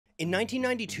In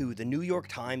 1992, the New York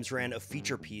Times ran a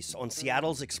feature piece on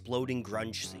Seattle's exploding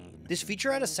grunge scene. This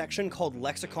feature had a section called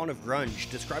Lexicon of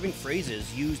Grunge, describing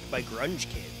phrases used by grunge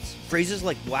kids. Phrases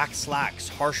like whack slacks,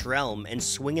 harsh realm, and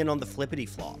swingin' on the flippity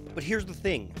flop. But here's the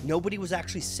thing, nobody was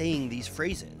actually saying these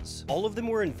phrases. All of them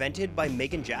were invented by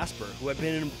Megan Jasper, who had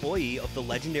been an employee of the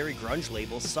legendary grunge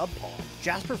label Sub Pop.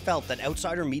 Jasper felt that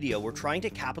outsider media were trying to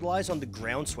capitalize on the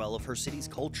groundswell of her city's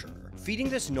culture. Feeding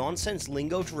this nonsense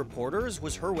lingo to reporters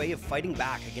was her way of fighting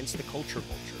back against the culture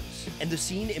vultures. And the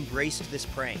scene embraced this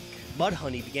prank.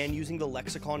 Mudhoney began using the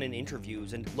lexicon in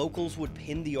interviews, and locals would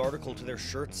pin the article to their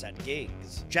shirts at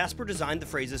gigs. Jasper designed the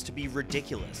phrases to be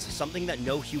ridiculous, something that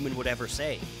no human would ever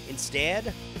say.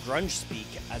 Instead, grunge speak,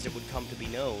 as it would come to be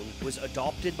known, was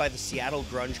adopted by the Seattle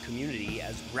grunge community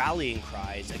as rallying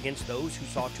cries against those who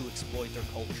sought to exploit their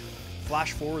culture.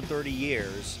 Flash forward 30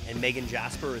 years, and Megan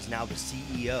Jasper is now the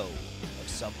CEO of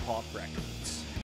Sub Pop Records.